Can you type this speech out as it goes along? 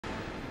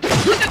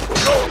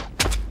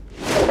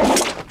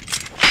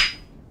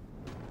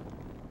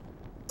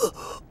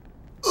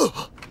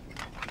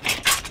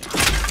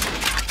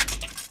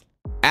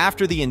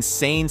After the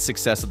insane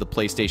success of the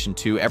PlayStation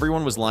 2,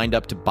 everyone was lined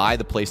up to buy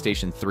the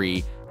PlayStation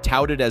 3,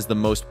 touted as the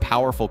most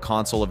powerful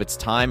console of its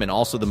time and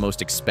also the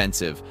most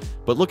expensive.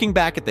 But looking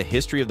back at the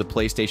history of the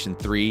PlayStation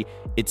 3,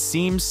 it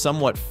seems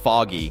somewhat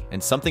foggy,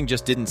 and something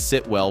just didn't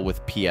sit well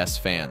with PS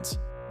fans.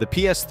 The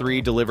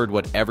PS3 delivered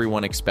what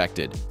everyone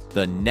expected,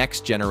 the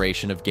next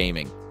generation of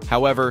gaming.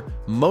 However,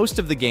 most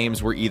of the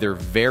games were either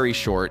very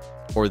short,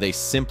 or they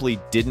simply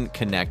didn't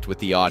connect with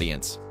the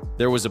audience.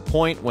 There was a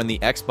point when the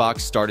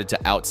Xbox started to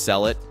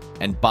outsell it,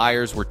 and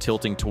buyers were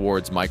tilting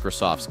towards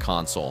Microsoft's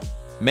console.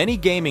 Many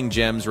gaming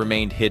gems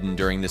remained hidden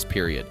during this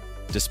period.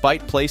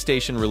 Despite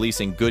PlayStation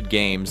releasing good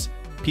games,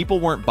 people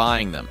weren't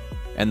buying them,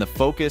 and the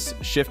focus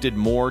shifted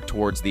more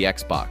towards the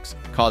Xbox,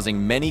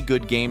 causing many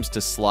good games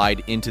to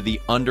slide into the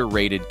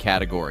underrated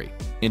category.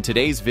 In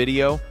today's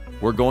video,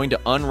 we're going to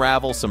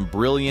unravel some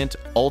brilliant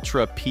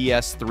Ultra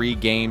PS3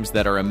 games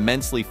that are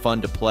immensely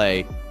fun to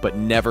play, but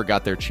never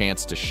got their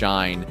chance to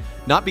shine.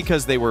 Not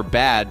because they were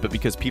bad, but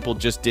because people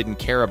just didn't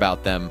care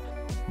about them.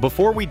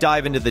 Before we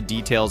dive into the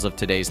details of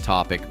today's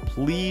topic,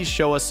 please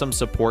show us some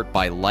support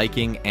by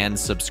liking and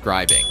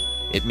subscribing.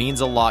 It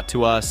means a lot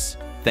to us.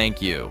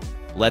 Thank you.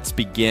 Let's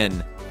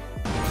begin.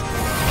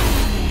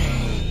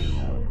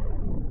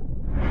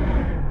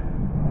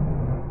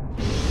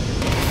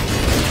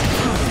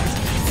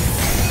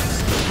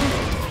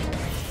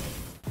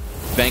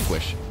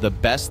 Vanquish, the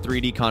best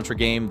 3D Contra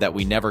game that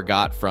we never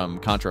got from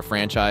Contra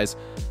franchise.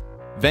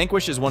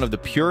 Vanquish is one of the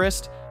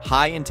purest,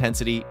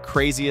 high-intensity,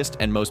 craziest,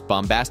 and most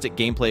bombastic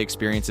gameplay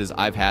experiences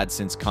I've had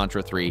since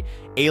Contra 3,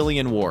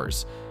 Alien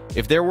Wars.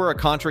 If there were a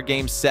Contra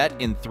game set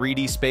in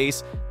 3D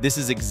space, this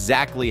is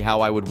exactly how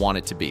I would want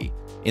it to be.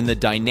 In the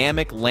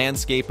dynamic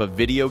landscape of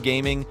video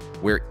gaming,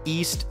 where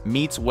East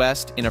meets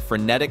West in a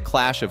frenetic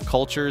clash of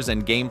cultures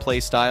and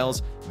gameplay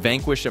styles,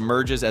 Vanquish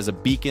emerges as a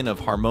beacon of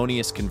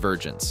harmonious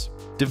convergence.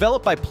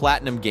 Developed by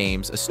Platinum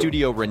Games, a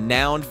studio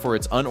renowned for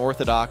its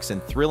unorthodox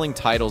and thrilling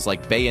titles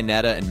like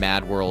Bayonetta and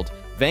Mad World,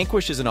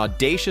 Vanquish is an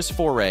audacious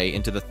foray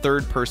into the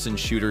third-person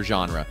shooter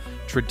genre,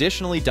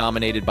 traditionally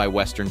dominated by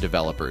Western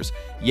developers.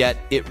 Yet,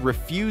 it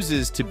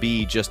refuses to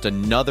be just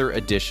another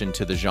addition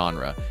to the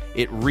genre.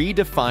 It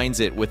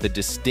redefines it with a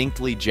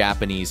distinctly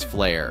Japanese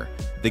flair.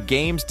 The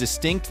game's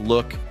distinct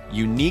look,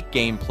 unique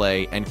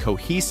gameplay, and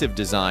cohesive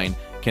design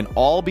can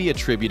all be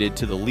attributed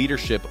to the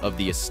leadership of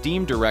the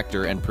esteemed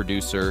director and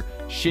producer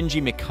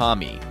Shinji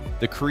Mikami,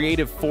 the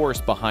creative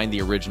force behind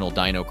the original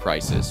Dino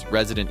Crisis,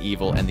 Resident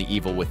Evil, and The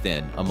Evil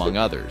Within, among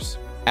others.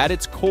 At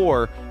its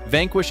core,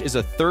 Vanquish is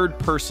a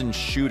third-person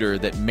shooter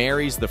that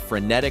marries the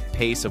frenetic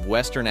pace of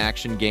Western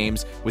action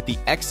games with the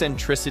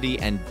eccentricity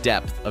and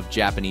depth of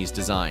Japanese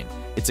design.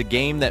 It's a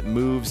game that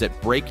moves at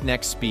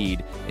breakneck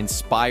speed,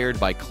 inspired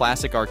by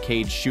classic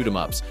arcade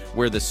shoot-'em-ups,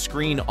 where the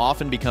screen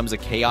often becomes a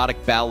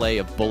chaotic ballet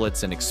of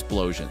bullets and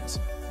explosions.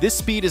 This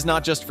speed is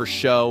not just for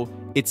show,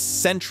 it's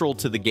central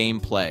to the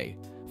gameplay.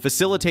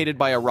 Facilitated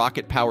by a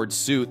rocket-powered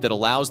suit that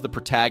allows the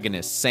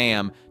protagonist,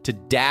 Sam, to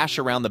dash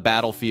around the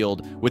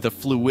battlefield with a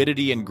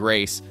fluidity and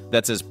grace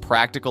that's as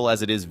practical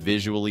as it is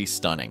visually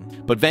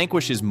stunning. But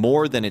Vanquish is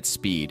more than its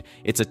speed.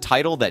 It's a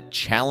title that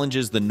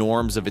challenges the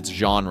norms of its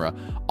genre,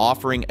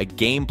 offering a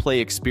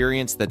gameplay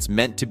experience that's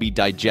meant to be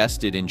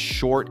digested in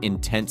short,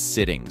 intense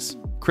sittings.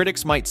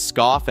 Critics might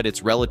scoff at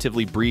its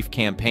relatively brief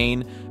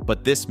campaign,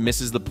 but this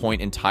misses the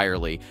point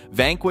entirely.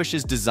 Vanquish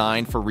is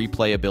designed for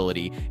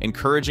replayability,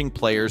 encouraging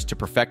players to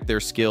perfect their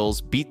skills,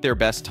 beat their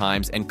best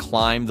times, and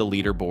climb the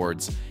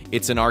leaderboards.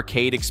 It's an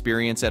arcade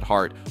experience at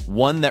heart,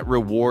 one that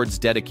rewards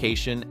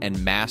dedication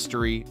and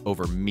mastery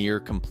over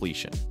mere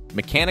completion.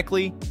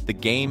 Mechanically, the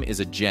game is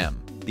a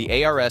gem.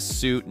 The ARS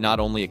suit not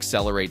only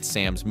accelerates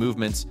Sam's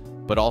movements,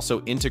 but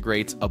also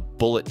integrates a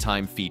bullet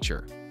time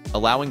feature,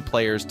 allowing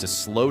players to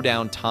slow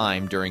down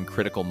time during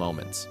critical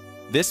moments.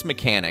 This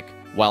mechanic,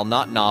 while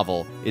not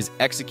novel, is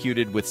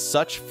executed with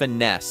such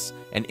finesse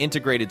and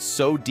integrated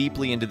so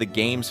deeply into the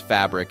game's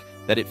fabric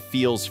that it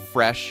feels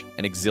fresh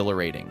and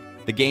exhilarating.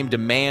 The game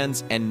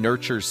demands and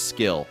nurtures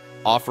skill,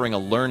 offering a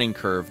learning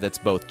curve that's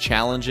both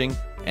challenging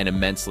and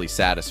immensely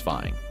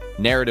satisfying.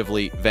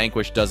 Narratively,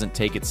 Vanquish doesn't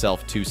take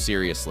itself too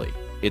seriously.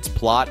 Its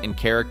plot and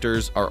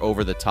characters are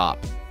over the top,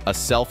 a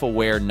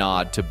self-aware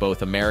nod to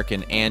both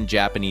American and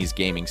Japanese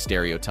gaming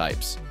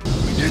stereotypes.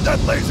 We need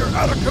that laser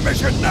out of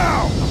commission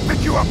now! I'll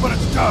pick you up when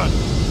it's done!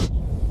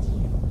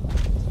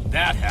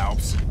 That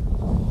helps.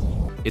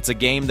 It's a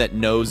game that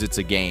knows it's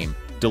a game,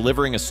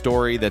 delivering a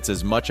story that's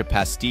as much a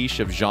pastiche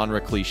of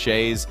genre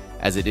cliches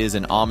as it is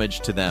an homage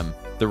to them.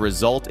 The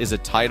result is a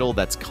title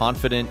that's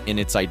confident in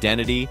its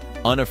identity,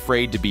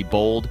 unafraid to be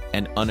bold,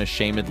 and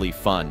unashamedly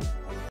fun.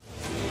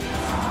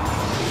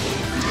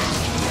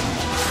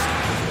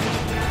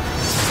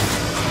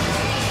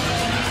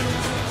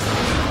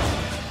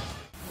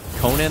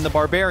 Conan the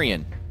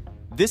Barbarian.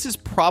 This is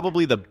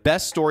probably the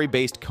best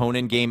story-based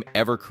Conan game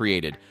ever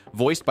created,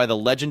 voiced by the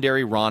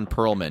legendary Ron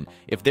Perlman.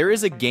 If there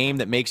is a game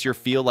that makes you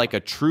feel like a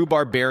true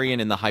barbarian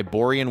in the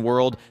Hyborian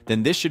world,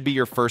 then this should be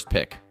your first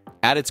pick.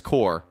 At its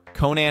core,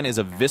 Conan is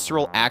a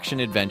visceral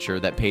action-adventure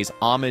that pays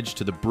homage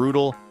to the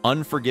brutal,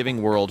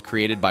 unforgiving world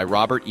created by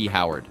Robert E.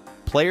 Howard.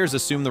 Players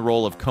assume the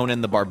role of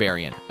Conan the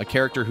Barbarian, a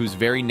character whose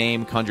very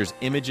name conjures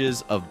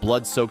images of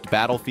blood-soaked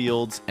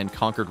battlefields and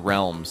conquered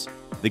realms.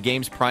 The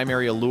game's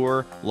primary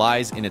allure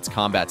lies in its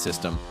combat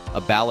system, a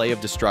ballet of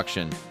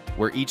destruction,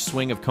 where each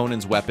swing of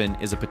Conan's weapon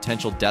is a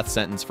potential death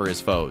sentence for his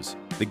foes.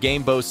 The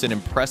game boasts an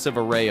impressive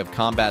array of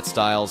combat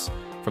styles,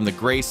 from the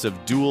grace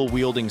of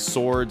dual-wielding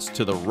swords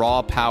to the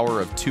raw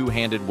power of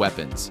two-handed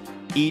weapons,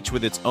 each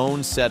with its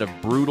own set of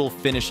brutal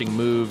finishing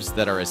moves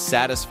that are as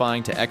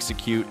satisfying to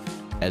execute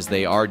as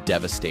they are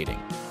devastating.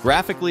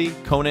 Graphically,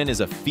 Conan is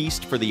a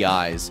feast for the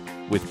eyes,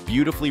 with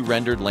beautifully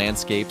rendered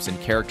landscapes and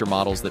character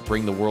models that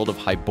bring the world of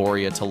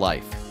Hyboria to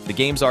life. The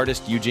game's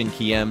artist Eugene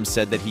Kiem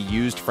said that he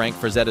used Frank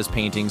Frazetta's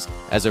paintings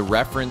as a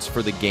reference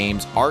for the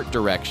game's art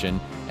direction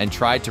and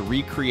tried to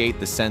recreate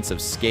the sense of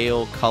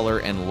scale, color,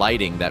 and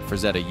lighting that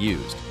Frazetta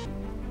used.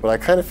 But I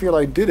kind of feel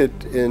I did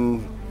it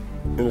in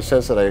a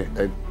sense that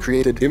I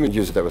created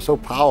images that were so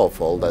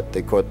powerful that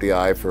they caught the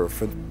eye for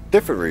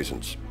different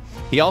reasons.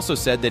 He also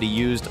said that he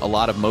used a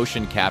lot of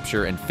motion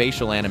capture and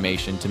facial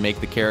animation to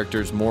make the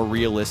characters more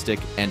realistic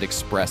and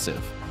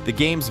expressive. The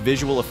game's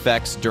visual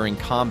effects during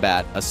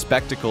combat, a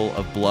spectacle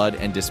of blood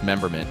and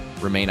dismemberment,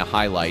 remain a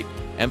highlight,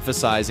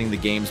 emphasizing the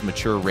game's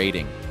mature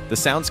rating. The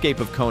soundscape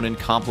of Conan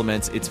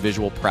complements its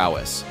visual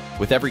prowess,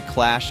 with every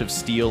clash of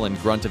steel and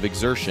grunt of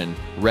exertion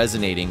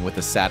resonating with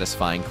a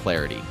satisfying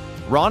clarity.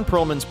 Ron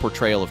Perlman's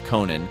portrayal of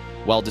Conan,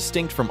 while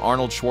distinct from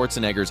Arnold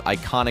Schwarzenegger's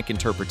iconic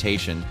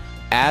interpretation,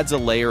 adds a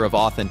layer of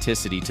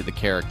authenticity to the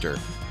character,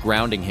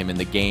 grounding him in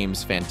the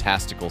game's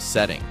fantastical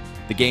setting.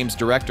 The game's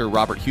director,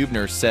 Robert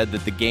Hubner, said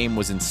that the game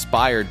was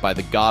inspired by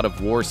the God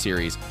of War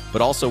series,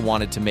 but also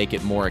wanted to make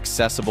it more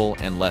accessible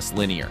and less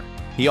linear.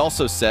 He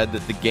also said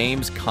that the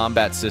game's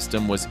combat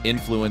system was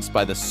influenced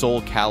by the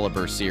Soul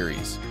Calibur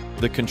series.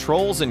 The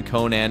controls in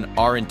Conan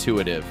are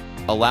intuitive,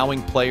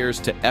 allowing players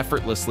to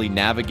effortlessly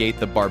navigate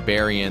the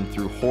barbarian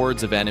through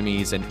hordes of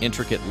enemies and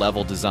intricate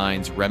level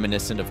designs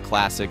reminiscent of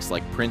classics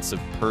like Prince of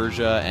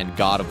Persia and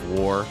God of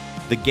War.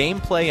 The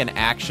gameplay and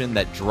action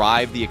that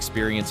drive the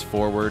experience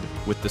forward,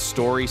 with the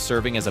story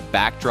serving as a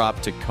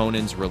backdrop to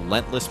Conan's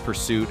relentless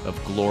pursuit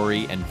of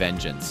glory and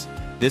vengeance.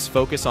 This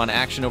focus on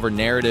action over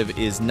narrative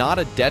is not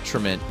a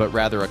detriment, but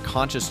rather a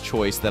conscious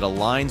choice that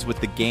aligns with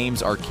the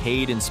game's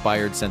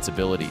arcade-inspired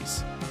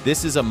sensibilities.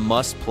 This is a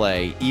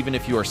must-play, even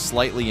if you are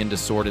slightly into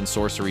sword and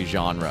sorcery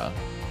genre.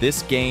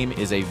 This game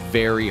is a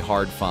very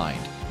hard find.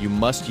 You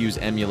must use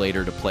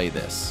emulator to play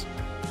this.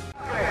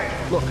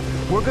 Look,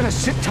 we're gonna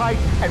sit tight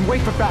and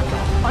wait for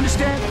backup.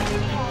 Understand?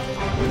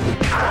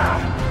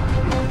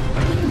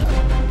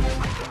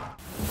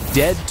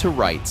 Dead to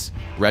Rights: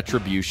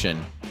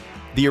 Retribution.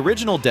 The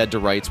original Dead to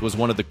Rights was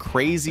one of the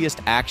craziest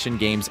action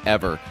games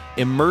ever,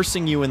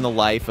 immersing you in the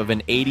life of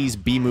an 80s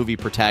B-movie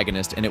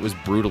protagonist, and it was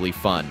brutally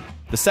fun.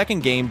 The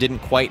second game didn't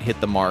quite hit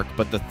the mark,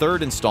 but the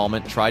third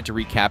installment tried to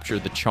recapture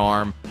the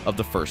charm of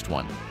the first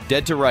one.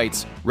 Dead to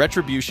Rights: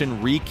 Retribution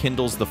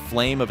rekindles the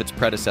flame of its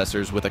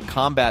predecessors with a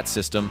combat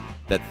system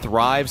that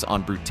thrives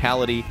on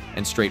brutality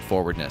and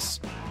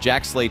straightforwardness.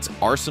 Jack Slate's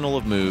arsenal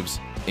of moves,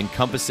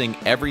 encompassing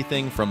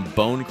everything from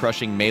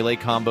bone-crushing melee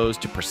combos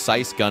to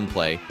precise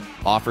gunplay,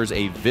 offers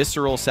a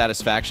visceral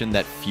satisfaction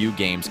that few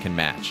games can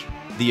match.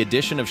 The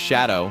addition of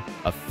Shadow,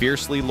 a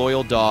fiercely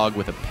loyal dog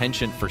with a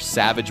penchant for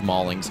savage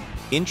maulings,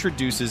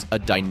 introduces a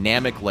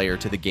dynamic layer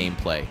to the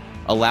gameplay,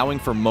 allowing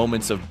for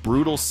moments of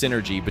brutal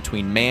synergy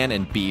between man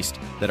and beast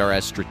that are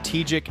as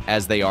strategic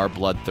as they are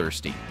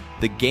bloodthirsty.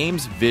 The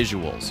game's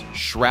visuals,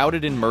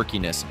 shrouded in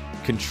murkiness,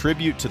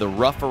 contribute to the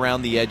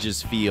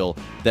rough-around-the-edges feel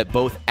that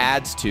both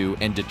adds to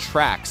and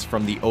detracts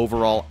from the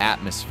overall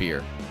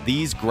atmosphere.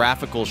 These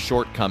graphical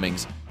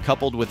shortcomings,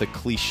 coupled with a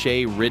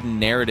cliché-ridden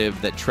narrative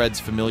that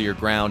treads familiar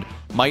ground,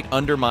 might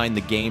undermine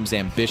the game's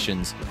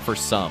ambitions for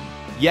some.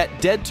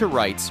 Yet Dead to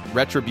Rights: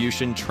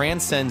 Retribution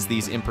transcends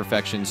these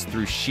imperfections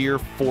through sheer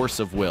force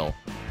of will,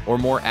 or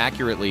more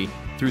accurately,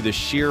 through the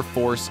sheer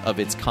force of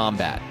its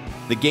combat.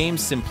 The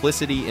game's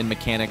simplicity in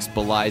mechanics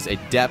belies a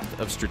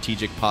depth of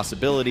strategic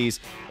possibilities,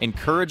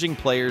 encouraging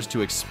players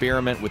to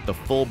experiment with the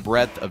full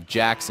breadth of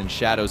Jack's and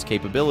Shadow's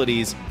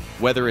capabilities,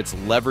 whether it's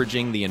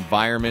leveraging the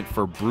environment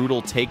for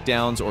brutal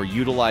takedowns or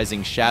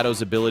utilizing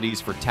Shadow's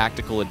abilities for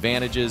tactical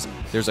advantages.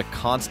 There's a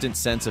constant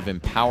sense of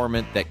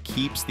empowerment that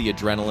keeps the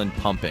adrenaline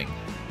pumping.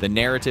 The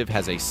narrative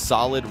has a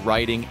solid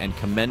writing and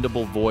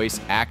commendable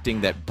voice acting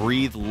that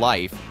breathe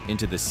life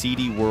into the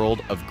seedy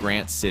world of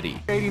Grant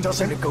City.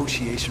 Doesn't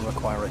negotiation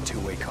require a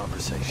two-way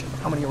conversation?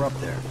 How many are up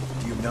there?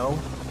 Do you know?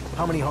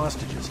 How many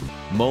hostages?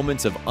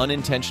 Moments of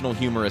unintentional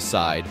humor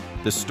aside,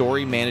 the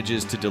story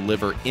manages to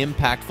deliver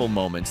impactful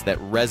moments that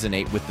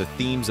resonate with the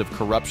themes of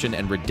corruption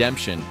and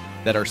redemption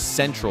that are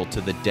central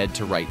to the Dead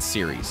to Rights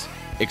series.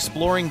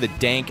 Exploring the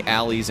dank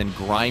alleys and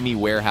grimy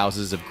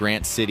warehouses of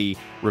Grant City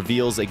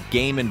reveals a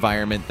game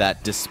environment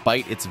that,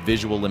 despite its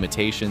visual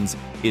limitations,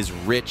 is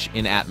rich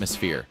in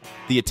atmosphere.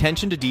 The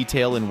attention to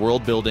detail in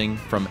world building,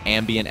 from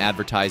ambient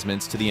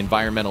advertisements to the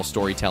environmental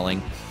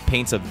storytelling,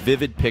 paints a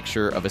vivid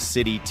picture of a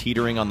city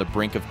teetering on the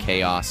brink of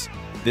chaos.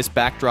 This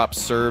backdrop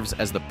serves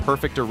as the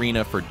perfect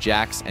arena for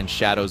Jax and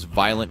Shadow's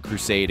violent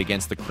crusade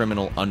against the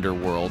criminal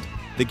underworld.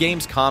 The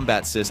game's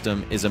combat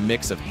system is a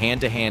mix of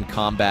hand-to-hand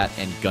combat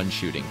and gun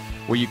shooting,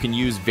 where you can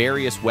use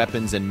various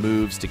weapons and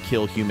moves to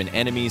kill human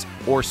enemies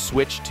or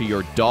switch to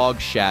your dog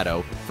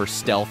Shadow for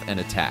stealth and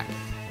attack.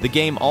 The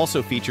game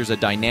also features a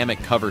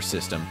dynamic cover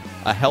system,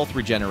 a health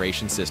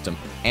regeneration system,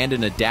 and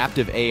an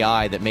adaptive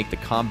AI that make the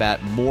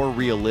combat more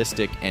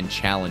realistic and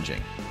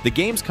challenging. The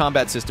game's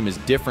combat system is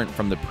different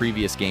from the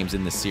previous games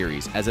in the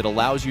series, as it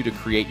allows you to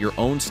create your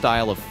own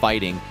style of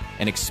fighting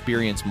and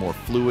experience more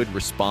fluid,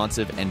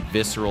 responsive, and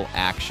visceral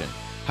action.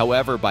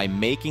 However, by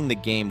making the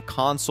game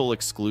console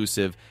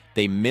exclusive,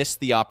 they missed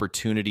the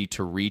opportunity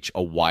to reach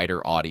a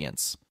wider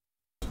audience.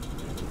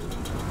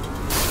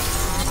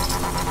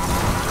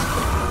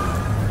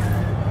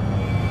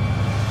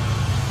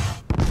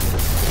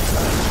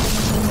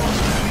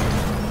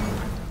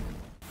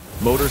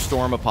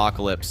 Motorstorm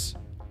Apocalypse.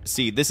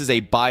 See, this is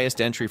a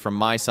biased entry from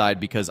my side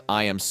because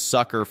I am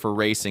sucker for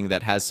racing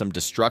that has some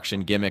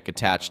destruction gimmick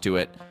attached to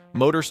it.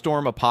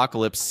 Motorstorm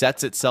Apocalypse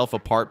sets itself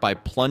apart by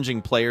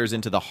plunging players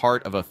into the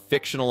heart of a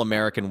fictional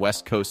American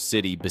West Coast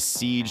city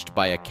besieged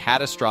by a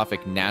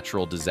catastrophic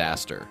natural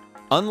disaster.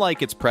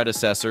 Unlike its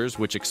predecessors,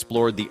 which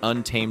explored the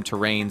untamed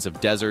terrains of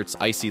deserts,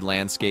 icy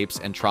landscapes,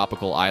 and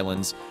tropical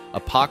islands,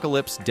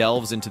 Apocalypse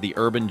delves into the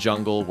urban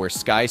jungle where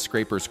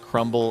skyscrapers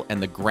crumble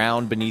and the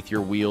ground beneath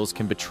your wheels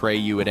can betray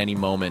you at any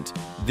moment.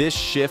 This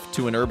shift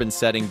to an urban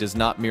setting does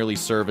not merely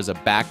serve as a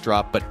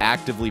backdrop, but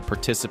actively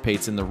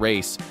participates in the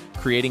race,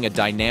 creating a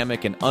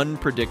dynamic and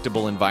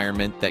unpredictable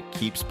environment that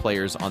keeps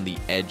players on the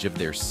edge of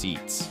their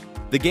seats.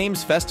 The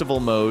game's festival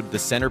mode, the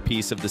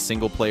centerpiece of the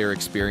single-player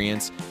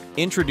experience,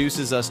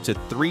 introduces us to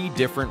 3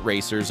 different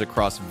racers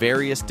across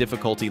various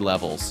difficulty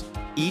levels,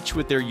 each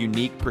with their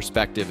unique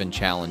perspective and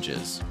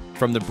challenges.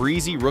 From the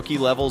breezy rookie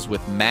levels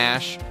with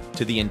MASH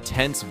to the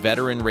intense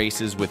veteran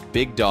races with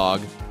Big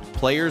Dog,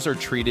 players are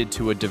treated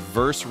to a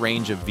diverse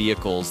range of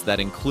vehicles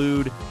that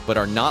include, but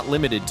are not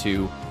limited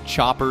to,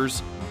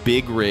 choppers,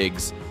 big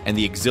rigs, and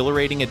the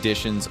exhilarating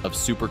additions of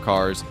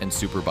supercars and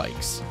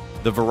superbikes.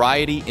 The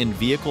variety in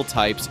vehicle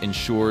types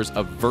ensures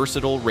a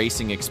versatile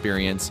racing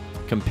experience,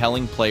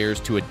 compelling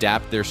players to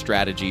adapt their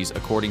strategies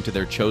according to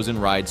their chosen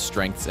ride's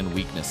strengths and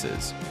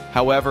weaknesses.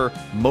 However,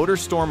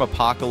 Motorstorm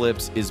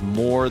Apocalypse is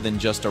more than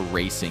just a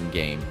racing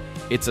game.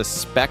 It's a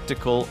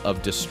spectacle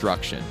of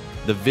destruction.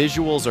 The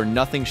visuals are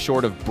nothing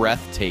short of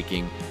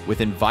breathtaking,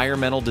 with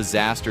environmental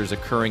disasters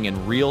occurring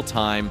in real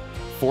time,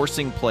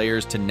 forcing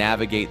players to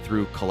navigate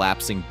through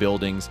collapsing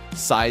buildings,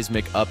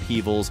 seismic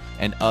upheavals,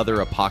 and other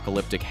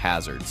apocalyptic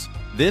hazards.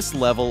 This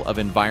level of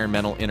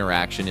environmental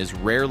interaction is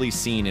rarely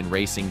seen in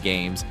racing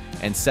games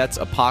and sets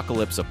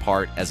Apocalypse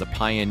apart as a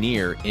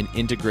pioneer in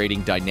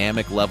integrating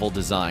dynamic level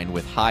design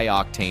with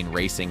high-octane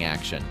racing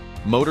action.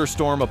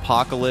 Motorstorm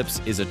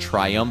Apocalypse is a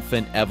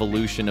triumphant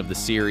evolution of the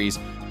series,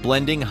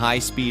 blending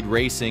high-speed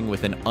racing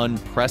with an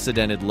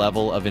unprecedented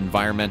level of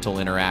environmental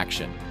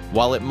interaction.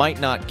 While it might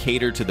not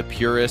cater to the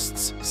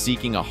purists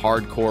seeking a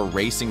hardcore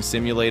racing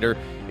simulator,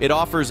 it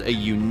offers a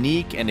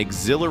unique and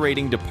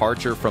exhilarating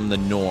departure from the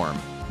norm,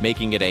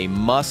 making it a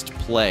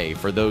must-play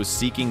for those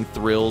seeking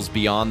thrills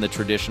beyond the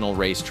traditional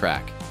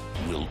racetrack.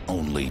 Will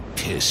only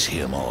piss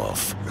him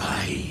off.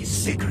 Rise,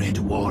 sacred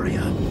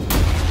warrior.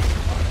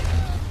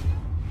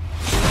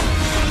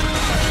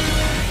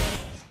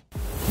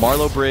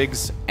 Marlo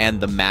Briggs and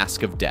the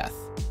Mask of Death.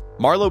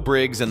 Marlo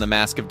Briggs and the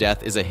Mask of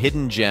Death is a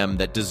hidden gem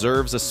that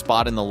deserves a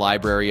spot in the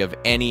library of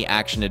any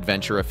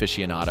action-adventure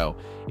aficionado.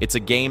 It's a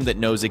game that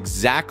knows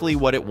exactly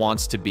what it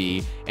wants to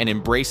be and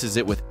embraces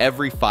it with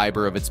every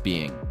fiber of its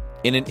being.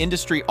 In an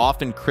industry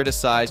often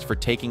criticized for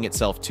taking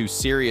itself too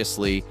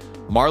seriously,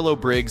 Marlo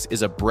Briggs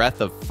is a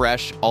breath of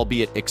fresh,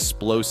 albeit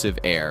explosive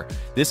air.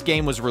 This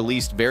game was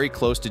released very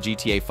close to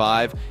GTA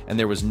 5, and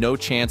there was no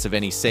chance of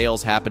any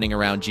sales happening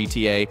around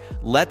GTA.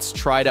 Let's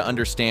try to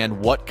understand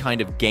what kind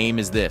of game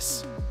is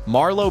this.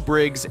 Marlo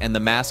Briggs and the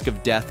Mask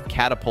of Death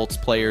catapults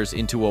players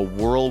into a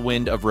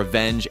whirlwind of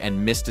revenge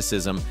and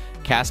mysticism,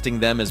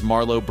 casting them as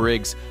Marlo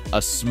Briggs, a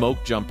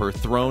smoke jumper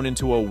thrown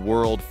into a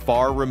world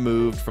far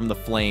removed from the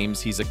flames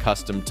he's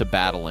accustomed to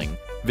battling.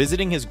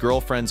 Visiting his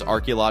girlfriend's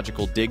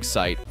archaeological dig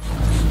site,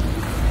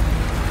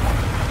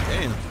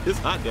 damn, it's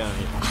hot down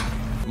here.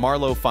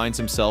 Marlo finds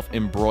himself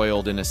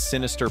embroiled in a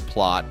sinister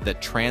plot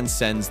that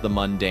transcends the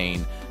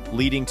mundane,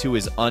 leading to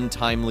his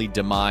untimely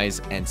demise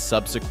and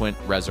subsequent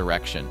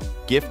resurrection.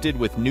 Gifted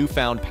with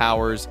newfound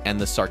powers and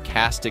the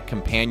sarcastic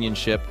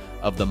companionship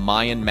of the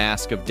Mayan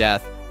Mask of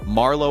Death,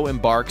 Marlo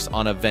embarks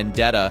on a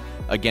vendetta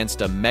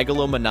against a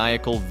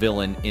megalomaniacal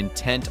villain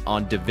intent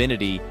on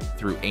divinity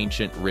through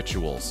ancient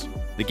rituals.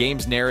 The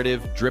game's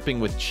narrative, dripping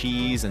with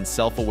cheese and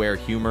self-aware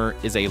humor,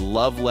 is a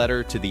love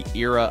letter to the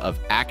era of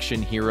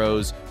action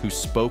heroes who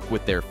spoke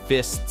with their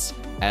fists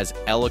as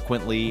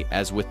eloquently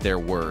as with their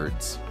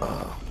words.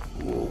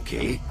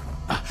 Okay.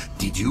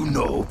 Did you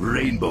know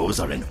rainbows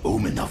are an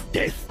omen of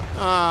death?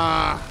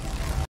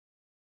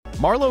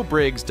 Marlowe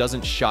Briggs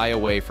doesn't shy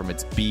away from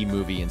its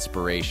B-movie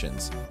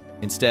inspirations.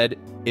 Instead,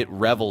 it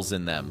revels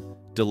in them,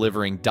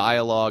 delivering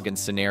dialogue and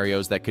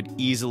scenarios that could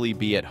easily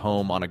be at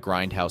home on a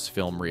grindhouse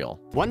film reel.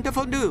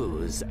 Wonderful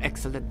news.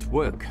 Excellent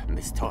work,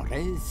 Miss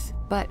Torres.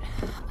 But,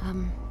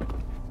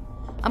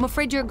 I'm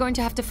afraid you're going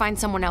to have to find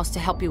someone else to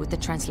help you with the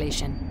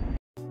translation.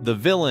 The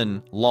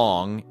villain,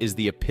 Long, is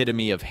the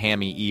epitome of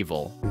hammy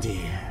evil.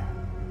 Dear.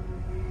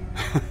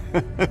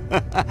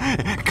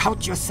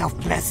 Count yourself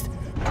blessed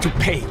to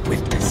pay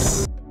with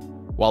this.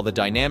 While the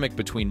dynamic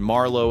between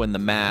Marlowe and the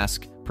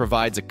Mask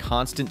provides a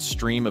constant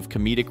stream of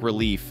comedic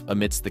relief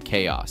amidst the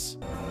chaos.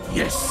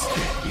 Yes,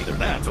 either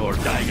that or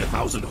dying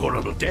 1,000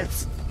 horrible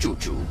deaths.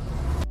 Choo-choo.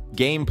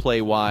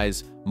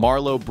 Gameplay-wise,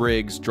 Marlowe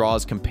Briggs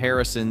draws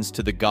comparisons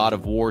to the God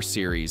of War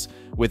series,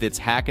 with its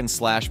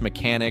hack-and-slash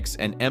mechanics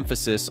and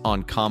emphasis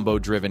on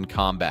combo-driven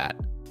combat.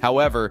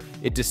 However,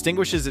 it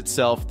distinguishes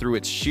itself through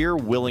its sheer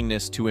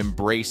willingness to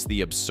embrace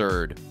the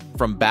absurd.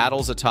 From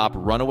battles atop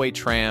runaway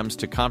trams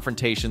to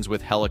confrontations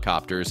with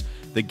helicopters,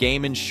 the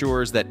game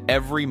ensures that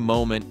every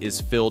moment is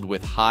filled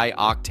with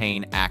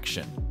high-octane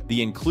action.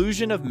 The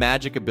inclusion of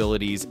magic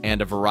abilities and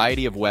a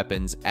variety of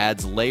weapons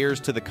adds layers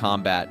to the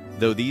combat,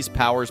 though these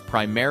powers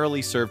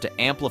primarily serve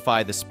to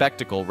amplify the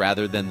spectacle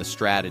rather than the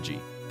strategy.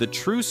 The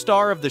true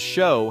star of the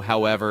show,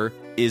 however,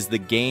 is the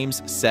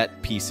game's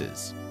set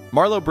pieces.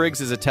 Marlowe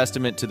Briggs is a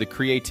testament to the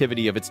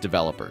creativity of its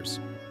developers,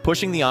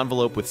 pushing the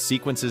envelope with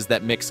sequences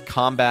that mix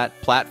combat,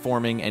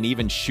 platforming, and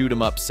even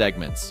shoot-'em-up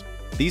segments.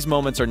 These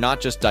moments are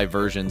not just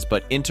diversions,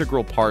 but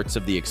integral parts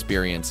of the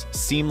experience,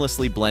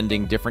 seamlessly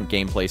blending different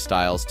gameplay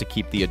styles to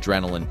keep the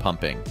adrenaline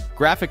pumping.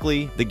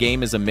 Graphically, the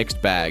game is a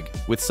mixed bag,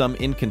 with some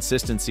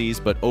inconsistencies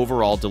but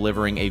overall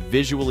delivering a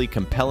visually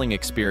compelling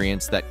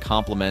experience that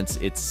complements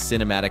its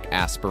cinematic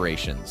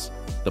aspirations.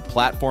 The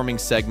platforming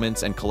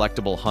segments and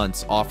collectible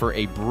hunts offer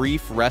a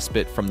brief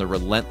respite from the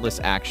relentless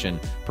action,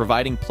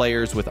 providing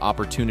players with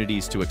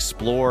opportunities to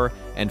explore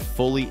and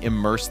fully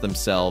immerse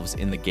themselves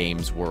in the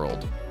game's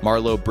world.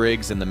 Marlowe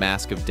Briggs and the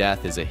Mask of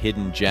Death is a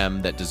hidden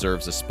gem that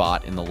deserves a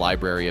spot in the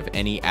library of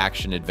any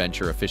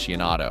action-adventure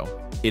aficionado.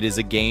 It is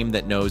a game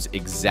that knows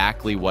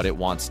exactly what it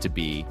wants to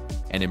be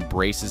and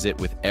embraces it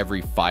with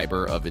every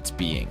fiber of its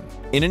being.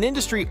 In an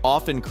industry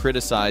often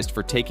criticized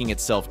for taking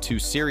itself too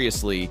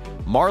seriously,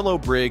 Marlowe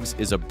Briggs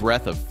is a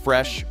breath of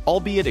fresh,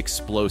 albeit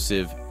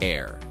explosive,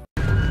 air.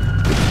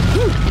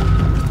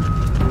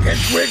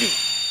 Get ready!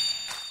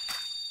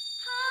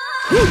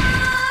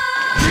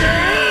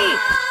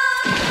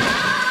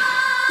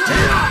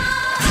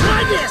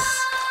 Try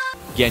this!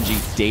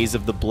 Genji's Days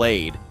of the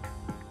Blade.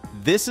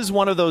 This is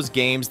one of those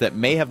games that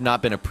may have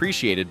not been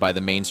appreciated by the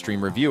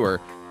mainstream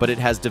reviewer, but it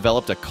has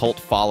developed a cult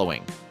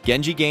following.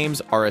 Genji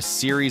games are a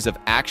series of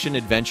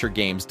action-adventure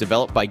games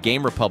developed by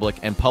Game Republic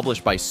and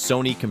published by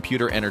Sony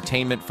Computer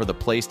Entertainment for the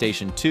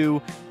PlayStation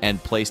 2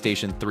 and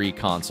PlayStation 3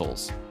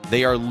 consoles.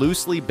 They are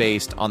loosely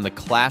based on the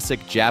classic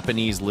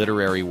Japanese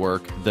literary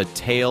work, The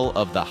Tale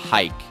of the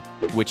Hike,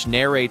 which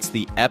narrates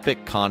the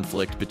epic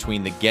conflict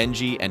between the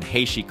Genji and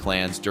Heishi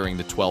clans during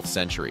the 12th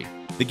century.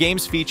 The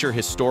games feature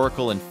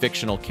historical and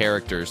fictional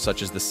characters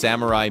such as the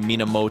samurai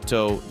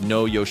Minamoto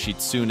no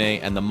Yoshitsune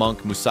and the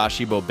monk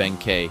Musashibo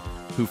Benkei,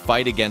 who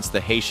fight against the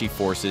Heishi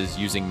forces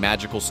using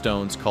magical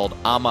stones called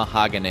Ama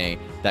Hagane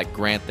that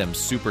grant them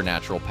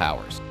supernatural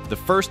powers. The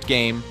first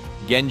game,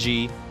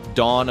 Genji: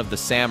 Dawn of the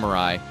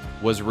Samurai,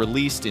 was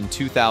released in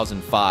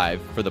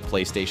 2005 for the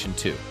PlayStation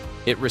 2.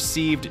 It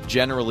received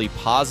generally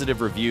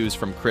positive reviews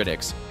from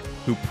critics,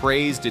 who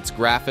praised its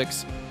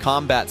graphics,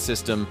 combat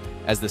system,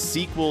 as the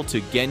sequel to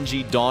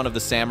Genji: Dawn of the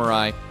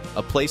Samurai,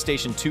 a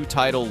PlayStation 2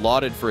 title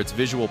lauded for its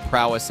visual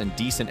prowess and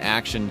decent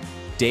action.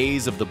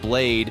 Days of the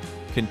Blade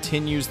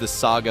continues the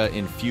saga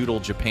in feudal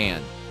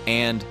Japan,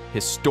 and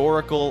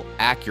historical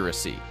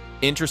accuracy.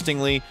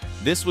 Interestingly,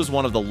 this was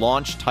one of the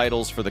launch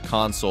titles for the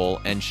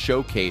console and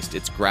showcased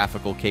its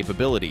graphical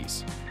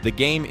capabilities. The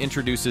game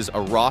introduces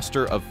a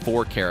roster of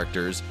 4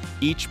 characters,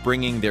 each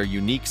bringing their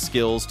unique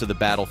skills to the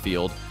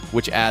battlefield,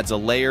 which adds a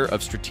layer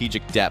of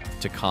strategic depth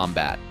to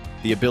combat.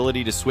 The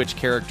ability to switch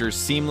characters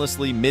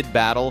seamlessly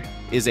mid-battle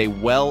is a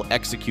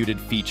well-executed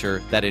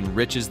feature that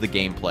enriches the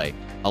gameplay,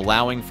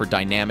 allowing for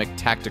dynamic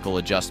tactical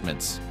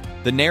adjustments.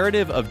 The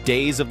narrative of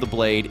Days of the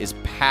Blade is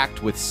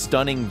packed with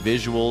stunning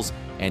visuals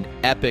and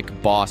epic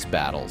boss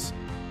battles.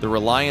 The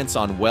reliance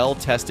on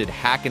well-tested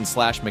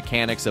hack-and-slash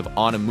mechanics of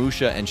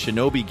Onimusha and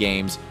Shinobi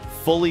games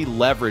fully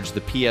leverage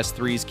the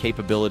PS3's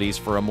capabilities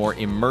for a more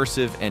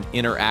immersive and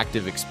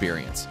interactive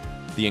experience.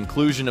 The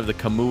inclusion of the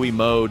Kamui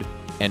mode,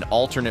 an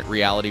alternate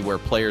reality where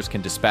players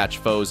can dispatch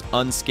foes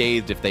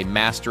unscathed if they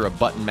master a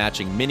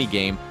button-matching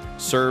minigame,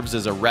 serves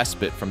as a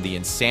respite from the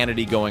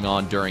insanity going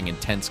on during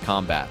intense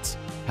combats.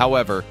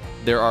 However,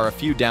 there are a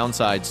few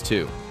downsides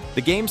too. The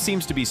game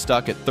seems to be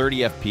stuck at 30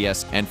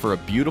 FPS, and for a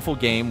beautiful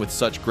game with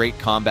such great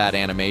combat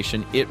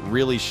animation, it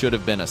really should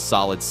have been a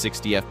solid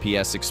 60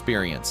 FPS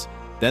experience.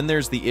 Then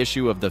there's the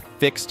issue of the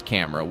fixed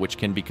camera, which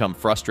can become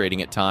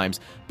frustrating at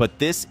times, but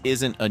this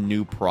isn't a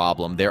new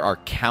problem. There are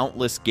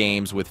countless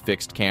games with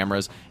fixed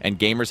cameras, and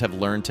gamers have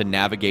learned to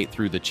navigate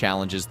through the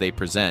challenges they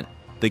present.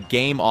 The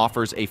game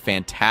offers a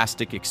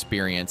fantastic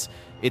experience.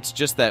 It's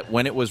just that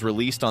when it was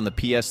released on the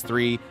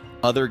PS3,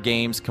 other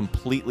games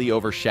completely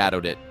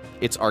overshadowed it.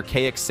 Its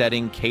archaic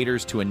setting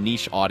caters to a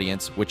niche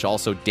audience, which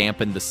also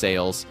dampened the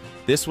sales.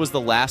 This was the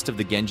last of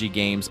the Genji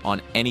games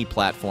on any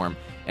platform,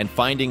 and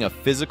finding a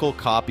physical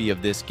copy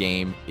of this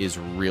game is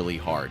really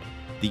hard.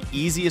 The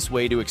easiest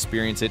way to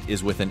experience it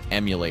is with an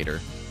emulator,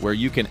 where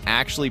you can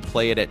actually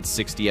play it at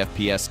 60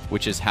 FPS,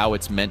 which is how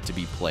it's meant to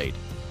be played.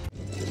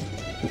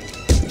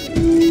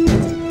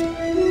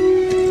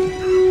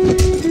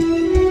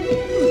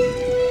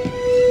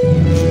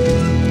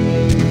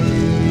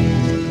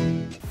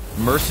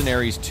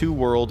 Mercenaries 2: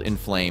 World in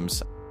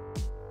Flames.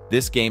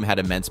 This game had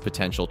immense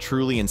potential,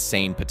 truly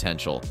insane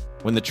potential.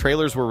 When the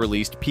trailers were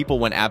released, people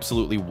went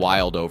absolutely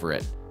wild over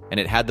it, and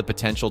it had the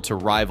potential to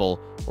rival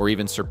or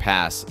even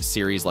surpass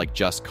series like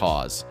Just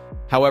Cause.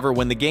 However,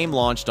 when the game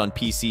launched on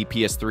PC,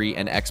 PS3,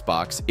 and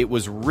Xbox, it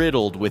was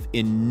riddled with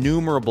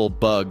innumerable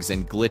bugs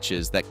and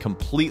glitches that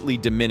completely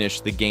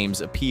diminished the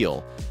game's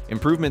appeal.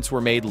 Improvements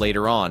were made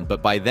later on,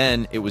 but by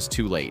then, it was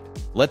too late.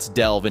 Let's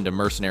delve into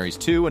Mercenaries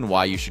 2 and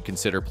why you should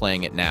consider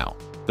playing it now.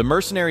 The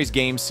Mercenaries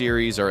game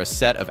series are a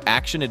set of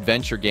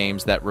action-adventure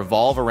games that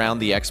revolve around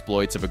the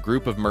exploits of a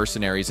group of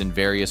mercenaries in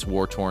various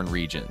war-torn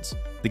regions.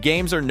 The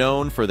games are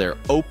known for their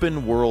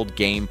open-world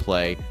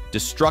gameplay,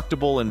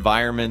 destructible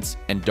environments,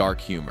 and dark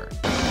humor.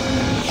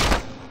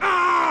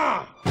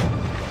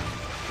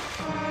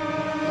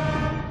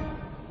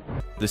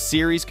 The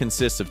series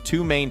consists of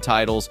 2 main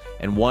titles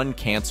and 1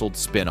 canceled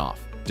spin-off.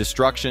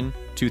 Destruction,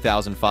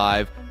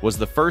 2005, was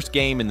the first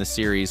game in the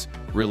series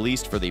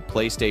released for the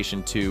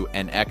PlayStation 2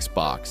 and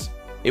Xbox.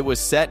 It was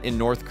set in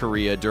North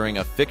Korea during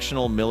a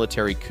fictional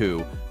military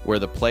coup where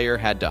the player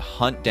had to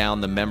hunt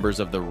down the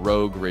members of the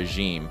rogue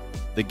regime.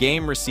 The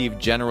game received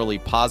generally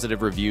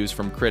positive reviews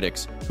from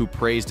critics who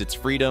praised its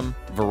freedom,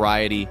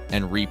 variety,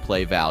 and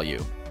replay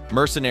value.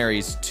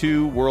 Mercenaries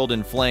 2: World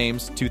in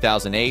Flames,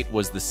 2008,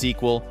 was the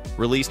sequel,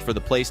 released for the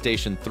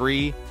PlayStation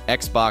 3,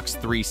 Xbox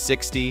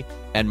 360,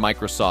 and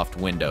Microsoft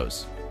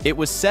Windows. It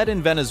was set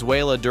in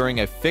Venezuela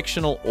during a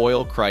fictional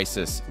oil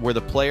crisis where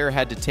the player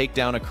had to take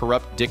down a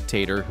corrupt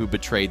dictator who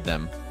betrayed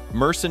them.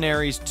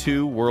 Mercenaries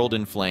 2: World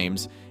in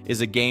Flames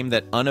is a game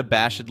that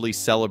unabashedly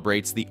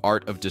celebrates the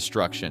art of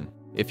destruction.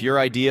 If your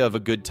idea of a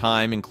good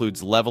time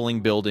includes leveling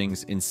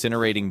buildings,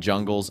 incinerating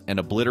jungles, and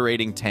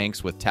obliterating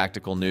tanks with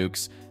tactical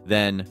nukes,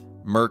 then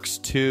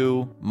Mercs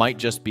 2 might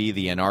just be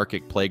the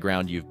anarchic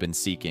playground you've been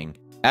seeking.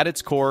 At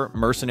its core,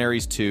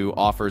 Mercenaries 2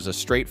 offers a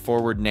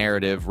straightforward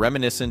narrative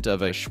reminiscent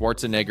of a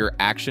Schwarzenegger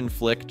action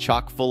flick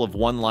chock full of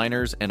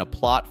one-liners and a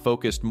plot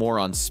focused more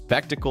on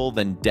spectacle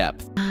than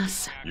depth.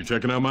 You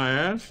checking out my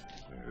ass?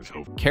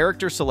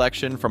 Character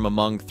selection from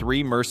among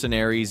 3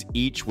 mercenaries,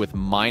 each with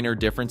minor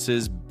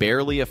differences,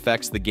 barely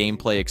affects the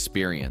gameplay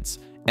experience,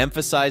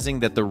 emphasizing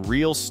that the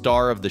real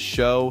star of the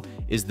show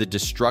is the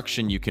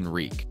destruction you can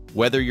wreak.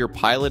 Whether you're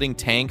piloting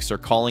tanks or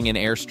calling in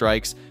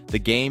airstrikes, the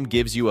game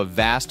gives you a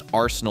vast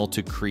arsenal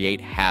to create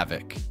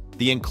havoc.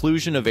 The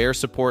inclusion of air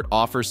support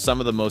offers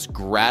some of the most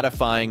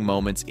gratifying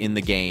moments in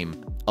the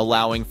game,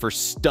 allowing for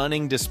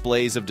stunning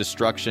displays of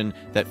destruction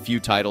that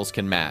few titles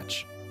can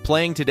match.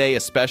 Playing today,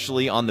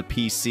 especially on the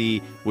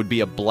PC, would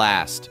be a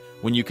blast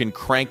when you can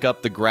crank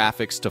up the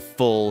graphics to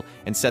full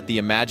and set the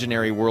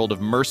imaginary world of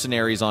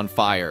mercenaries on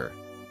fire.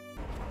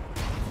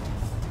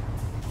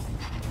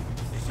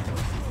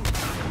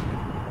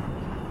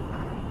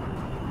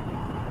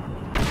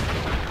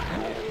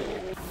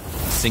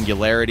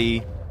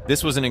 Singularity.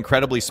 This was an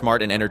incredibly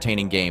smart and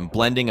entertaining game,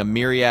 blending a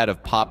myriad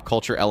of pop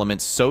culture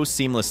elements so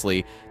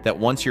seamlessly that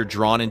once you're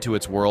drawn into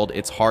its world,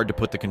 it's hard to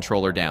put the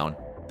controller down.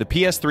 The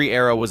PS3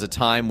 era was a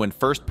time when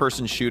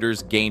first-person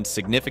shooters gained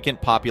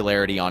significant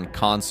popularity on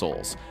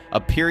consoles, a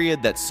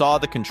period that saw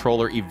the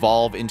controller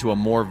evolve into a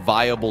more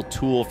viable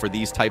tool for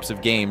these types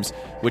of games,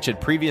 which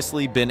had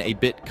previously been a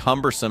bit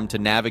cumbersome to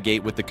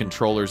navigate with the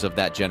controllers of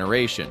that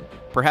generation.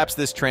 Perhaps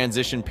this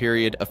transition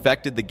period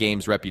affected the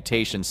game's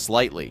reputation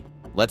slightly.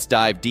 Let's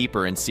dive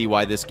deeper and see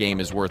why this game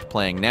is worth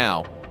playing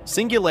now.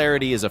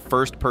 Singularity is a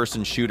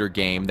first-person shooter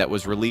game that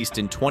was released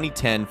in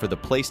 2010 for the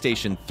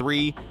PlayStation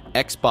 3,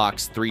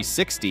 Xbox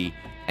 360,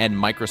 and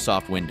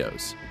Microsoft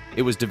Windows.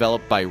 It was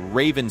developed by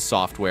Raven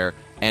Software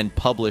and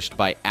published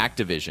by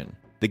Activision.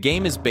 The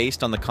game is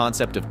based on the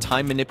concept of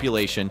time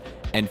manipulation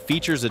and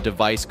features a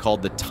device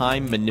called the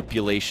Time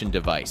Manipulation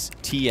Device,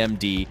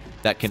 TMD,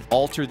 that can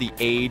alter the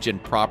age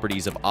and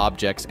properties of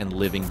objects and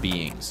living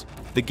beings.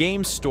 The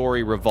game's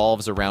story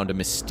revolves around a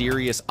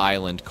mysterious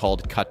island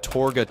called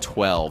Katorga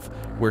 12,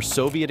 where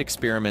Soviet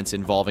experiments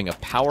involving a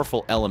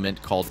powerful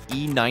element called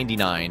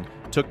E-99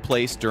 took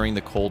place during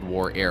the Cold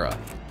War era.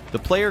 The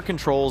player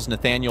controls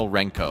Nathaniel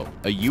Renko,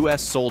 a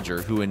U.S.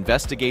 soldier who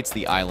investigates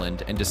the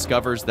island and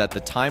discovers that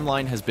the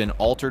timeline has been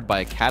altered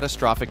by a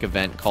catastrophic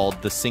event called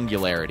the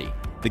Singularity.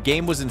 The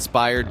game was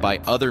inspired by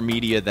other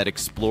media that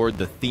explored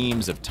the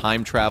themes of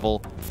time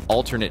travel,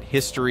 alternate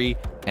history,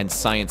 and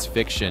science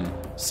fiction,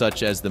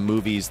 such as the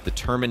movies The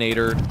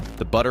Terminator,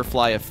 The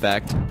Butterfly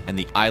Effect, and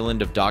The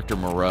Island of Dr.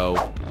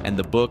 Moreau, and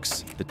the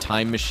books The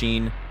Time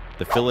Machine,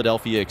 The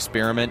Philadelphia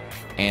Experiment,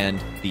 and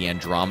The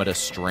Andromeda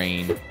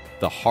Strain.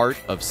 The heart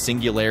of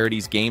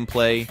Singularity's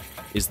gameplay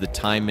is the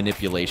Time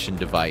Manipulation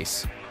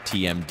Device,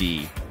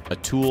 TMD, a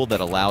tool that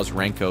allows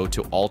Renko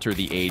to alter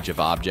the age of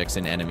objects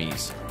and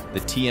enemies. The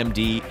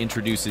TMD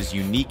introduces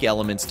unique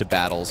elements to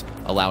battles,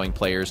 allowing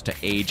players to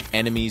age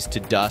enemies to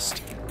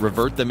dust,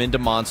 revert them into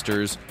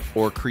monsters,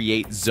 or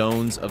create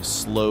zones of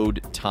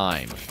slowed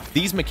time.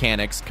 These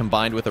mechanics,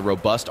 combined with a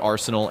robust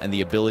arsenal and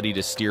the ability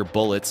to steer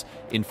bullets,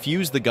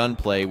 infuse the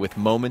gunplay with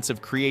moments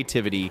of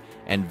creativity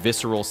and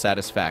visceral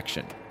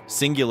satisfaction.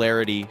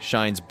 Singularity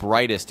shines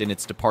brightest in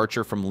its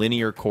departure from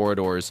linear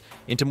corridors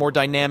into more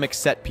dynamic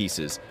set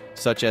pieces,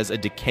 such as a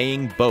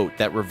decaying boat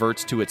that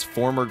reverts to its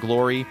former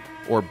glory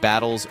or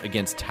battles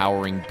against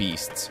towering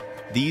beasts.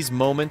 These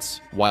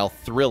moments, while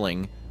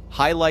thrilling,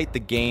 highlight the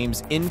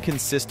game's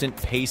inconsistent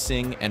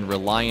pacing and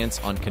reliance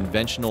on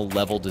conventional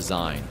level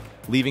design,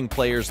 leaving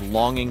players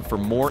longing for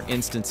more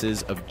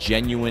instances of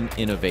genuine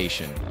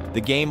innovation. The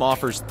game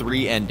offers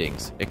 3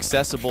 endings,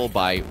 accessible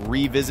by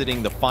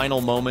revisiting the final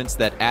moments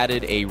that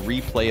added a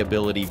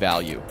replayability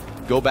value.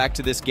 Go back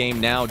to this game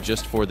now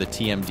just for the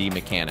TMD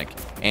mechanic,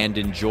 and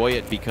enjoy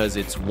it because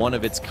it's one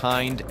of its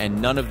kind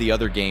and none of the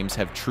other games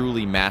have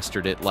truly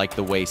mastered it like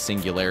the way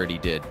Singularity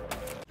did.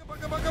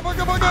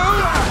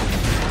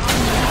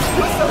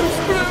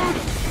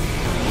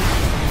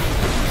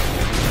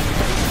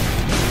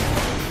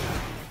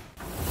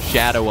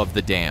 Shadow of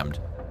the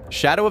Damned.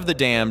 Shadow of the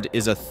Damned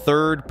is a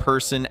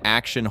third-person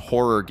action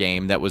horror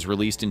game that was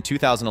released in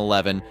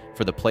 2011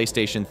 for the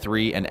PlayStation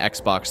 3 and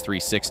Xbox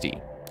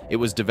 360. It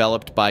was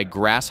developed by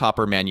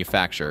Grasshopper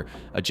Manufacture,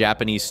 a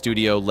Japanese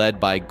studio led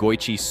by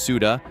Goichi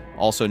Suda,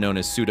 also known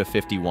as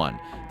Suda51.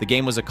 The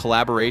game was a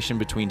collaboration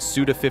between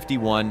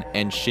Suda51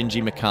 and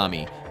Shinji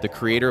Mikami, the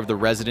creator of the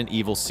Resident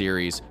Evil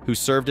series, who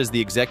served as the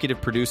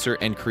executive producer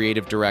and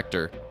creative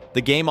director.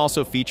 The game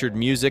also featured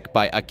music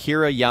by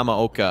Akira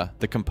Yamaoka,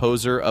 the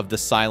composer of the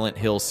Silent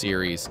Hill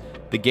series.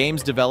 The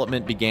game's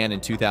development began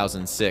in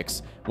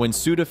 2006, when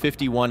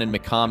Suda51 and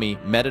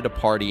Mikami met at a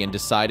party and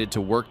decided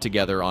to work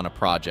together on a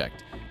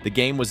project. The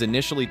game was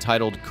initially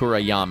titled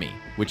Kurayami,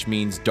 which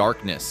means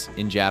darkness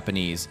in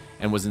Japanese,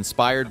 and was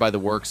inspired by the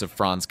works of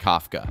Franz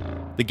Kafka.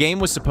 The game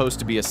was supposed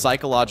to be a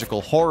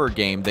psychological horror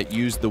game that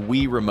used the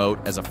Wii remote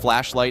as a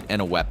flashlight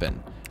and a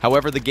weapon.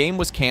 However, the game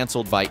was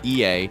canceled by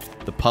EA,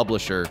 the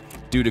publisher,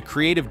 due to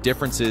creative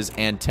differences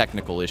and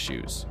technical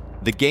issues.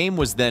 The game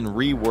was then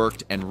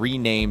reworked and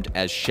renamed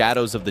as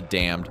Shadows of the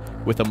Damned,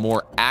 with a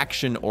more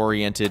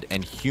action-oriented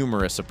and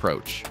humorous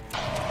approach.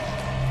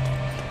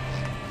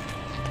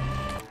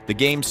 The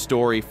game's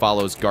story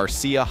follows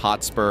Garcia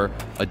Hotspur,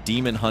 a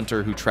demon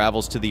hunter who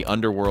travels to the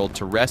underworld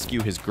to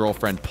rescue his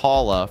girlfriend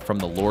Paula from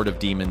the Lord of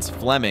Demons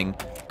Fleming.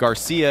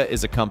 Garcia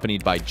is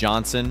accompanied by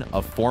Johnson,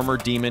 a former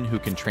demon who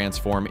can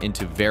transform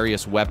into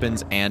various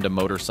weapons and a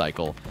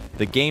motorcycle.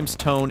 The game's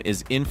tone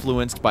is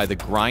influenced by the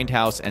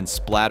grindhouse and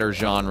splatter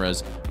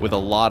genres, with a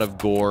lot of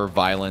gore,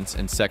 violence,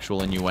 and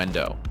sexual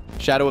innuendo.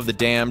 Shadow of the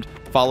Damned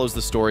follows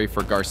the story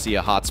for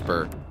Garcia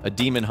Hotspur, a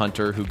demon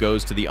hunter who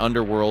goes to the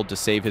underworld to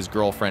save his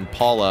girlfriend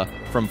Paula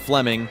from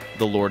Fleming,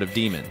 the Lord of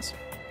Demons.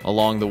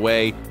 Along the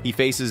way, he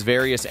faces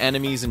various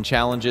enemies and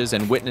challenges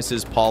and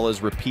witnesses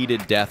Paula's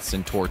repeated deaths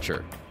and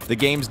torture. The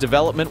game's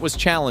development was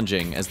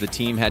challenging as the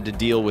team had to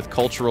deal with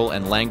cultural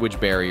and language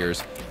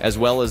barriers, as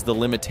well as the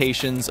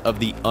limitations of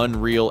the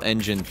Unreal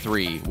Engine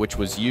 3, which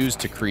was used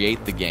to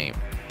create the game.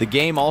 The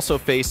game also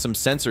faced some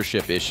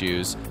censorship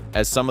issues,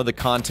 as some of the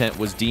content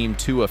was deemed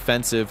too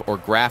offensive or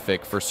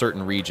graphic for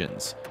certain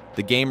regions.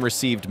 The game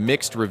received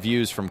mixed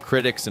reviews from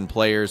critics and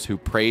players who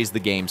praised the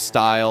game's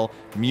style,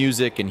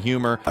 music, and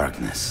humor.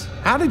 Darkness.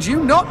 How did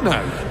you not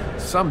know?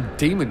 Some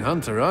demon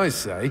hunter, I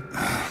say.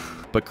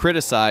 But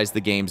criticized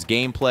the game's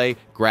gameplay,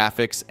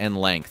 graphics, and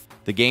length.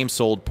 The game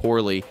sold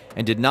poorly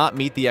and did not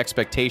meet the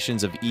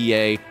expectations of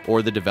EA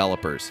or the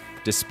developers.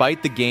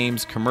 Despite the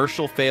game's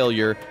commercial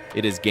failure,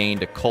 it has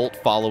gained a cult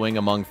following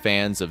among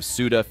fans of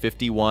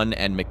Suda51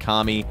 and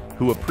Mikami,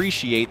 who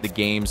appreciate the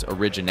game's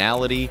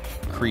originality,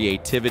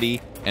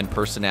 creativity, and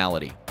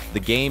personality. The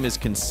game is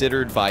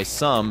considered by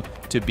some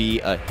to be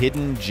a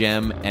hidden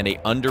gem and an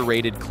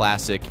underrated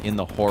classic in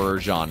the horror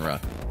genre.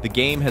 The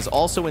game has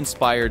also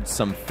inspired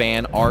some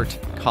fan art,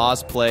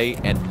 cosplay,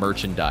 and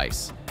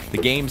merchandise. The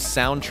game's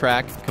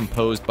soundtrack,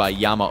 composed by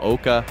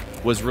Yamaoka,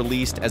 was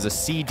released as a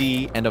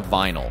CD and a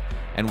vinyl,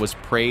 and was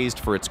praised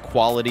for its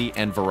quality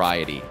and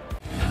variety.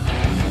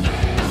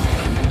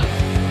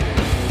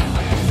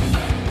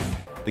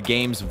 The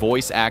game's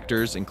voice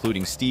actors,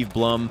 including Steve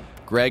Blum,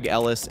 Greg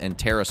Ellis, and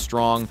Tara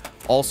Strong,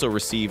 also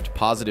received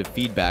positive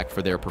feedback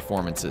for their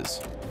performances.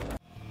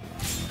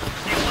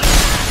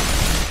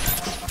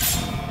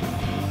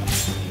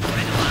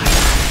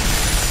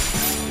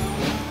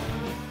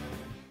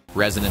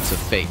 Resonance of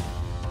Fate.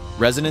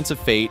 Resonance of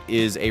Fate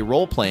is a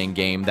role-playing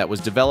game that was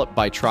developed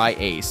by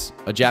Tri-Ace,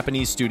 a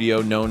Japanese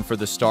studio known for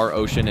the Star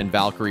Ocean and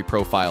Valkyrie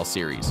Profile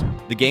series.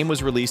 The game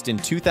was released in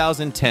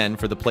 2010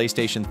 for the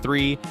PlayStation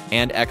 3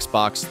 and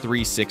Xbox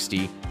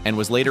 360, and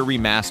was later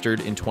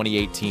remastered in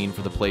 2018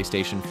 for the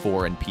PlayStation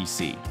 4 and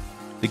PC.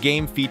 The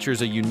game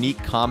features a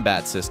unique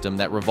combat system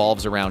that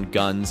revolves around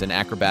guns and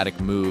acrobatic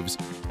moves,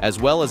 as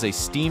well as a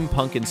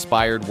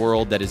steampunk-inspired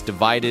world that is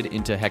divided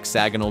into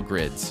hexagonal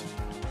grids.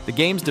 The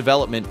game's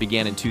development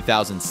began in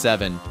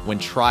 2007 when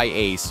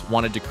Tri-Ace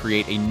wanted to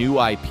create a new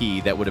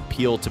IP that would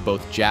appeal to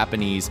both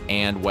Japanese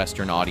and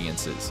Western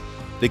audiences.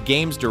 The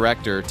game's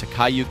director,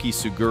 Takayuki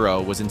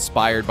Suguro, was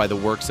inspired by the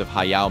works of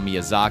Hayao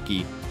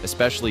Miyazaki,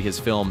 especially his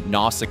film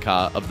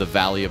Nausicaa of the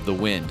Valley of the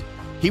Wind.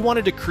 He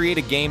wanted to create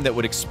a game that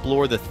would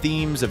explore the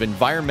themes of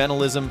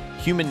environmentalism,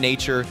 human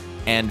nature,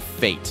 and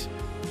fate.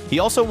 He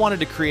also wanted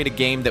to create a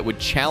game that would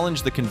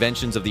challenge the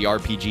conventions of the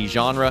RPG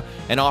genre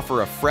and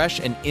offer a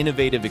fresh and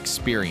innovative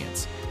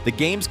experience. The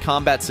game's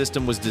combat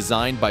system was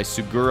designed by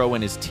Suguro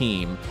and his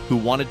team, who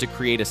wanted to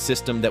create a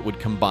system that would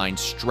combine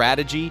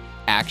strategy,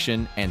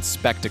 action, and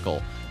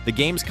spectacle. The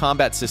game's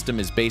combat system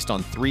is based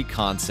on 3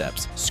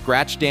 concepts: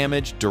 scratch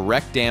damage,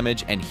 direct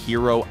damage, and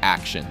hero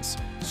actions.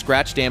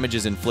 Scratch damage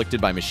is inflicted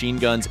by machine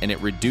guns and it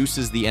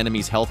reduces the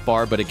enemy's health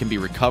bar, but it can be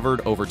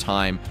recovered over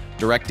time.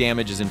 Direct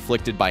damage is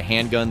inflicted by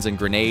handguns and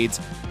grenades,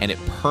 and it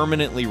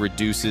permanently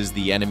reduces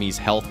the enemy's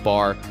health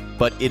bar,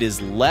 but it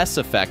is less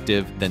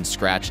effective than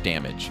scratch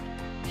damage.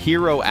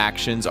 Hero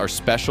actions are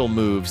special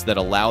moves that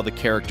allow the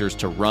characters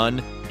to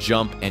run,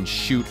 jump, and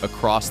shoot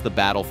across the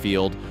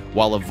battlefield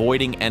while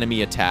avoiding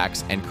enemy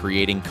attacks and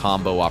creating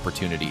combo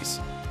opportunities.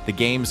 The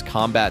game's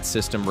combat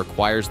system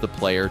requires the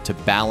player to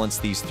balance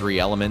these 3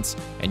 elements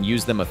and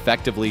use them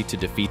effectively to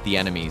defeat the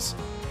enemies.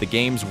 The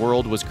game's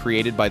world was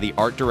created by the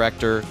art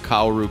director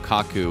Kaoru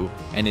Kaku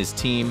and his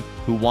team,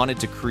 who wanted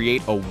to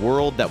create a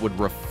world that would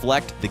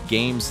reflect the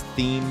game's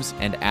themes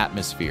and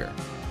atmosphere.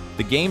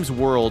 The game's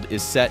world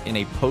is set in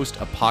a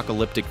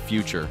post-apocalyptic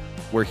future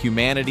where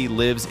humanity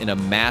lives in a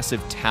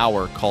massive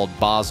tower called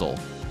Basel,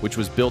 which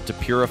was built to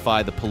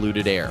purify the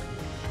polluted air.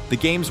 The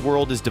game's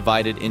world is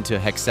divided into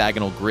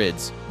hexagonal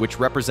grids, which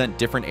represent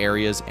different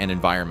areas and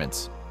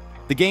environments.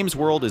 The game's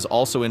world is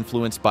also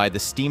influenced by the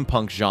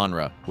steampunk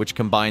genre, which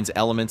combines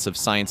elements of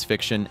science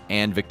fiction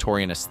and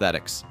Victorian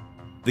aesthetics.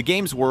 The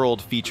game's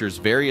world features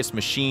various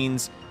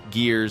machines,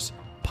 gears,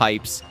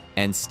 pipes,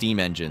 and steam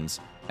engines,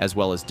 as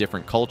well as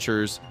different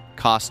cultures,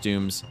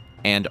 costumes,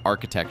 and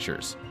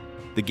architectures.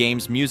 The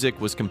game's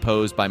music was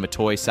composed by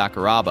Motoi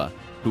Sakuraba,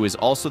 who is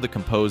also the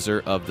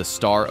composer of the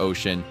Star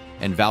Ocean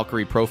and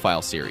Valkyrie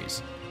Profile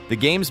series. The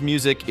game's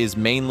music is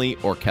mainly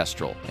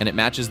orchestral, and it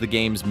matches the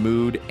game's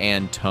mood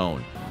and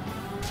tone.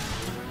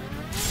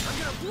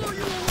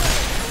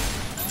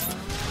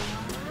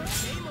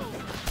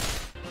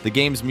 The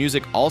game's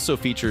music also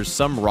features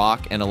some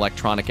rock and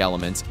electronic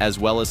elements, as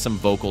well as some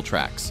vocal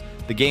tracks.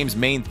 The game's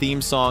main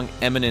theme song,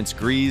 Eminence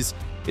Grise,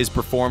 is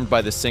performed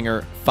by the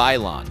singer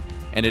Phylon,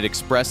 and it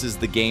expresses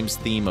the game's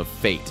theme of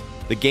fate.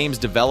 The game's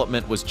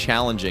development was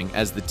challenging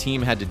as the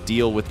team had to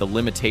deal with the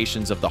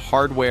limitations of the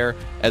hardware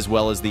as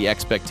well as the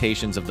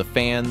expectations of the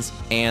fans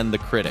and the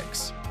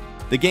critics.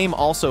 The game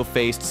also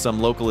faced some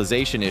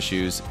localization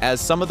issues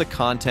as some of the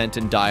content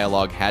and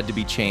dialogue had to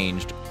be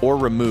changed or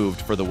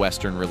removed for the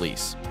Western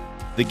release.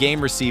 The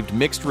game received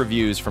mixed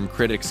reviews from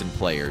critics and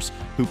players,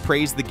 who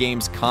praised the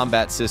game's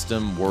combat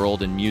system,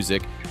 world, and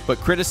music, but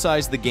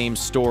criticized the game's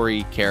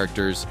story,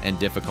 characters, and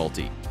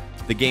difficulty.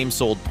 The game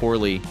sold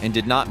poorly and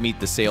did not meet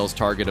the sales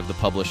target of the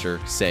publisher,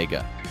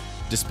 Sega.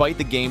 Despite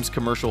the game's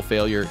commercial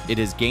failure, it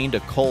has gained a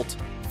cult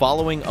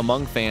following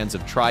among fans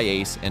of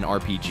Tri-Ace and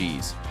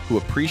RPGs, who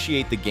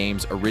appreciate the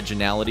game's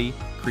originality,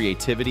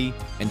 creativity,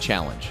 and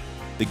challenge.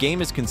 The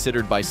game is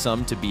considered by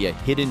some to be a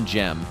hidden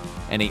gem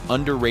and an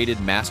underrated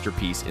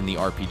masterpiece in the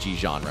RPG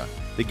genre.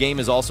 The game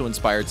has also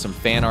inspired some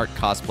fan art,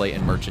 cosplay,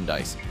 and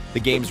merchandise. The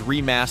game's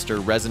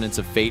remaster, Resonance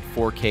of Fate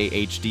 4K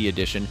HD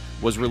Edition,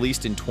 was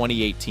released in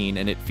 2018,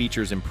 and it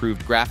features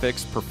improved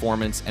graphics,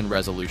 performance, and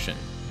resolution.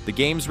 The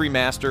game's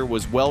remaster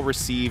was well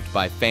received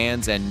by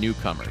fans and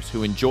newcomers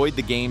who enjoyed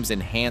the game's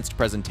enhanced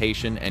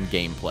presentation and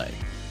gameplay.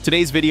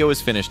 Today's video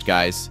is finished,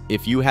 guys.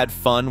 If you had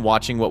fun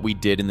watching what we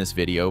did in this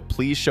video,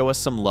 please show us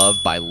some love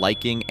by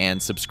liking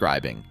and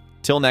subscribing.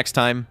 Till next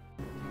time.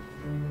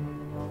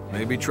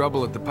 Maybe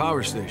trouble at the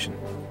power station.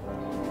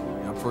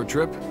 You up for a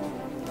trip?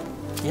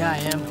 Yeah, I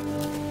am.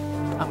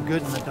 I'm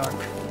good in the dark.